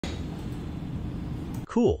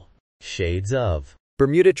cool shades of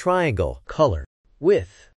Bermuda Triangle color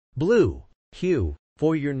with blue hue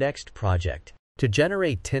for your next project. To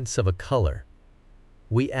generate tints of a color,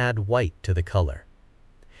 we add white to the color,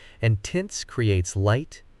 and tints creates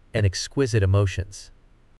light and exquisite emotions.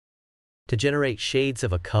 To generate shades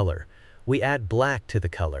of a color, we add black to the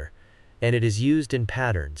color, and it is used in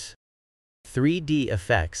patterns. 3D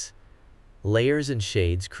effects, layers and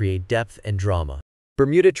shades create depth and drama.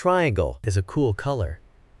 Bermuda Triangle is a cool color,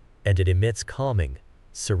 and it emits calming,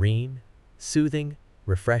 serene, soothing,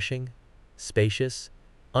 refreshing, spacious,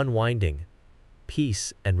 unwinding,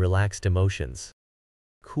 peace and relaxed emotions.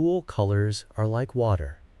 Cool colors are like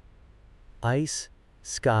water, ice,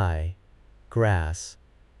 sky, grass,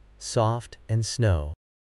 soft and snow.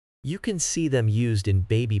 You can see them used in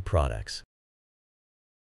baby products,